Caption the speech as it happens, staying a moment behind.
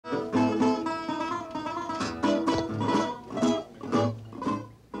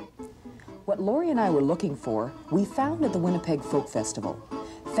What Lori and I were looking for, we found at the Winnipeg Folk Festival.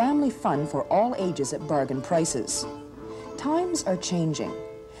 Family fun for all ages at bargain prices. Times are changing.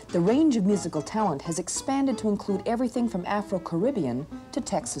 The range of musical talent has expanded to include everything from Afro-Caribbean to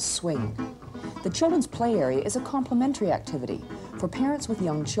Texas swing. The children's play area is a complimentary activity for parents with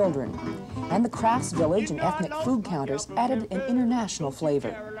young children, and the crafts village and ethnic food counters added an international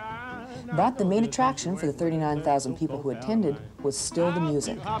flavor. But the main attraction for the 39,000 people who attended was still the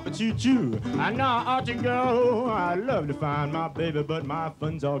music. I know I ought to go. I love to find my baby, but my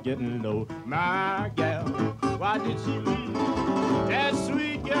funds are getting low. My gal, why did she leave? That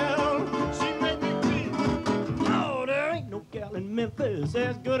sweet girl, she made me feel. No, there ain't no gal in Memphis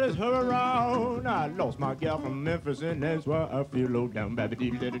as good as her around. I lost my gal from Memphis, and that's why I feel low down. That's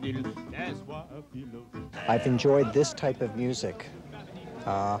why I feel low down. I've enjoyed this type of music.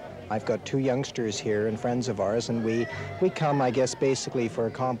 I've got two youngsters here and friends of ours, and we come, I guess, basically for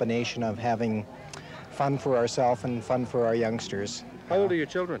a combination of having fun for ourselves and fun for our youngsters. How old are your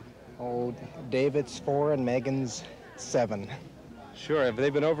children? Oh, David's 4 and Megan's 7. Sure. Have they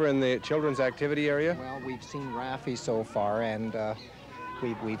been over in the children's activity area? Well, we've seen Raffi so far, and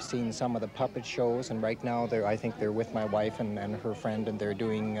we've seen some of the puppet shows, and right now I think they're with my wife and her friend, and they're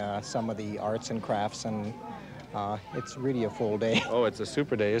doing some of the arts and crafts, and it's really a full day. Oh, it's a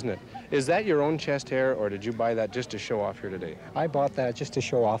super day, isn't it? Is that your own chest hair, or did you buy that just to show off here today? I bought that just to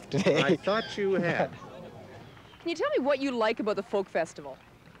show off today. I thought you had. Can you tell me what you like about the folk festival?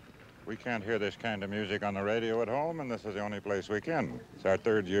 We can't hear this kind of music on the radio at home, and this is the only place we can. It's our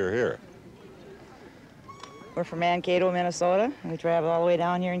 3rd year here. We're from Mankato, Minnesota, and we travel all the way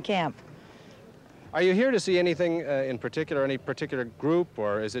down here and camp. Are you here to see anything in particular, any particular group,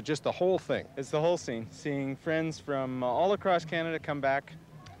 or is it just the whole thing? It's the whole scene. Seeing friends from all across Canada come back,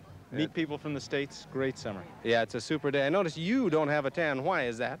 meet people from the States. Great summer. Yeah, it's a super day. I notice you don't have a tan. Why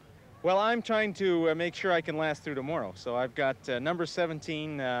is that? Well, I'm trying to make sure I can last through tomorrow. So I've got number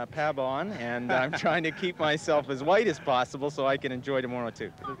 17 Pab on, and I'm trying to keep myself as white as possible so I can enjoy tomorrow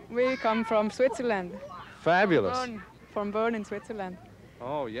too. We come from Switzerland. Fabulous. From Bern in Switzerland.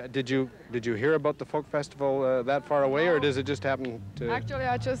 Oh, yeah. Did you hear about the folk festival that far away, or does it just happen to... Actually,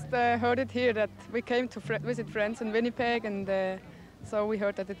 I just heard it here, that we came to visit friends in Winnipeg, and so we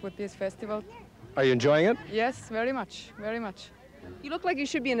heard that it would be a festival. Are you enjoying it? Yes, very much, very much. You look like you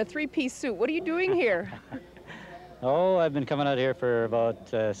should be in a 3-piece suit. What are you doing here? Oh, I've been coming out here for about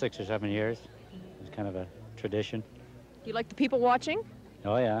 6 or 7 years. It's kind of a tradition. Do you like the people watching?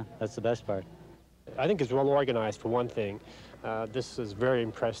 Oh, yeah, that's the best part. I think it's well organized, for one thing. This has very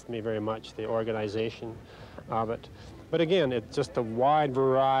impressed me very much, the organization of it. But again, it's just a wide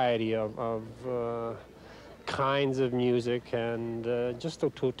variety of kinds of music, and just the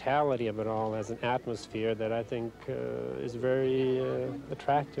totality of it all as an atmosphere that I think is very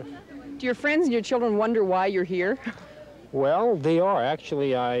attractive. Do your friends and your children wonder why you're here? Well, they are.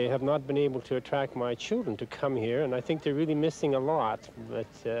 Actually, I have not been able to attract my children to come here, and I think they're really missing a lot.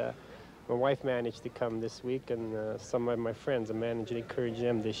 But my wife managed to come this week, and some of my friends have managed to encourage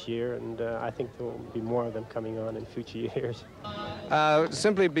them this year, and I think there will be more of them coming on in future years.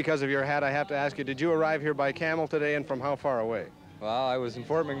 Simply because of your hat, I have to ask you, did you arrive here by camel today, and from how far away? Well, I was in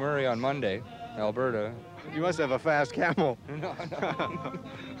Fort McMurray on Monday, Alberta. You must have a fast camel. No.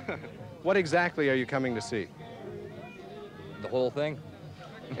 What exactly are you coming to see? The whole thing.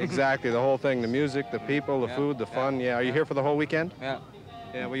 Exactly, the whole thing. The music, the people, the food, the fun. Yeah, are you here for the whole weekend? Yeah.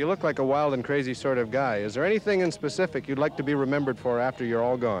 Yeah, well, you look like a wild and crazy sort of guy. Is there anything in specific you'd like to be remembered for after you're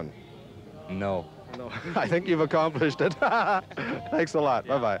all gone? No. No. I think you've accomplished it. Thanks a lot.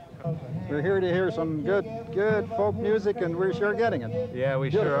 Yeah. Bye-bye. We're here to hear some good folk music, and we're sure getting it. Yeah, we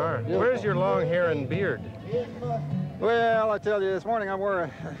sure are. Beautiful. Where's your long hair and beard? Well, I tell you, this morning I wore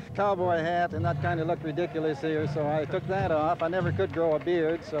a cowboy hat, and that kind of looked ridiculous here, so I took that off. I never could grow a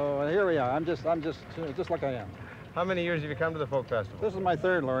beard, so here we are. I'm just like I am. How many years have you come to the folk festival? This is my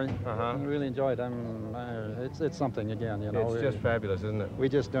 3rd, Laurie. Uh-huh. I really enjoyed it. It's something again, you know. It's just fabulous, isn't it? We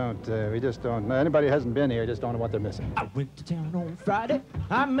just don't. Anybody who hasn't been here just don't know what they're missing. I went to town on Friday.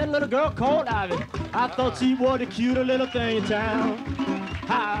 I met a little girl called Ivy. I thought she was the cutest little thing in town.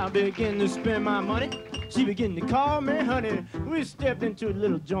 I began to spend my money. She began to call me honey. We stepped into a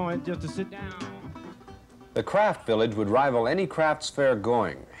little joint just to sit down. The craft village would rival any crafts fair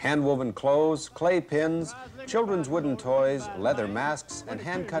going. Hand-woven clothes, clay pins, children's wooden toys, leather masks, and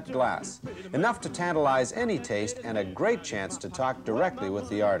hand-cut glass. Enough to tantalize any taste and a great chance to talk directly with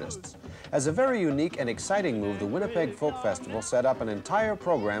the artists. As a very unique and exciting move, the Winnipeg Folk Festival set up an entire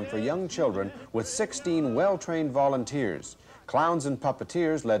program for young children with 16 well-trained volunteers. Clowns and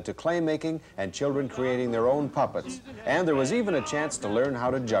puppeteers led to clay making and children creating their own puppets. And there was even a chance to learn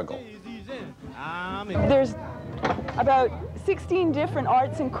how to juggle. There's about 16 different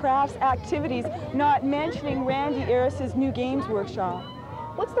arts and crafts activities, not mentioning Randy Aris's new games workshop.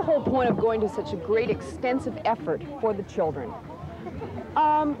 What's the whole point of going to such a great extensive effort for the children?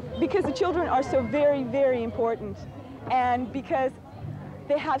 Because the children are so very, very important, and because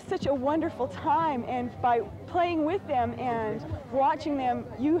they have such a wonderful time, and by playing with them and watching them,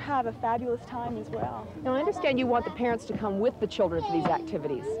 you have a fabulous time as well. Now, I understand you want the parents to come with the children for these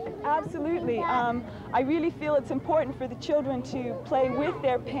activities. Absolutely. I really feel it's important for the children to play with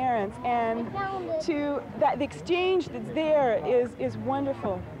their parents, and that the exchange that's there is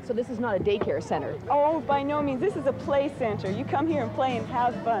wonderful. So this is not a daycare center? Oh, by no means. This is a play center. You come here and play and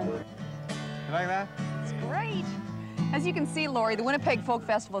have fun. You like that? It's great. As you can see, Lori, the Winnipeg Folk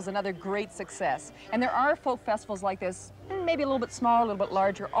Festival is another great success. And there are folk festivals like this, maybe a little bit smaller, a little bit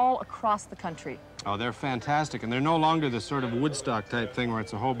larger, all across the country. Oh, they're fantastic, and they're no longer the sort of Woodstock type thing where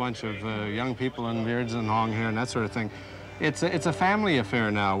it's a whole bunch of young people in beards and long hair and that sort of thing. It's a family affair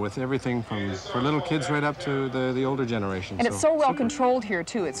now, with everything from for little kids right up to the older generation. And it's so well controlled here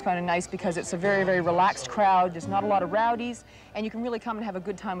too. It's kind of nice because it's a very, very relaxed crowd. There's not a lot of rowdies, and you can really come and have a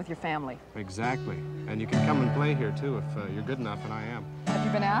good time with your family. Exactly, and you can come and play here too if you're good enough, and I am. Have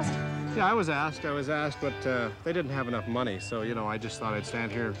you been asked? Yeah, I was asked, but they didn't have enough money, so you know, I just thought I'd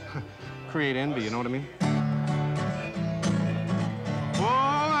stand here, create envy. You know what I mean?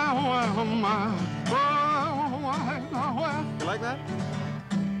 You like that?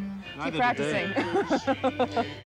 Keep practicing.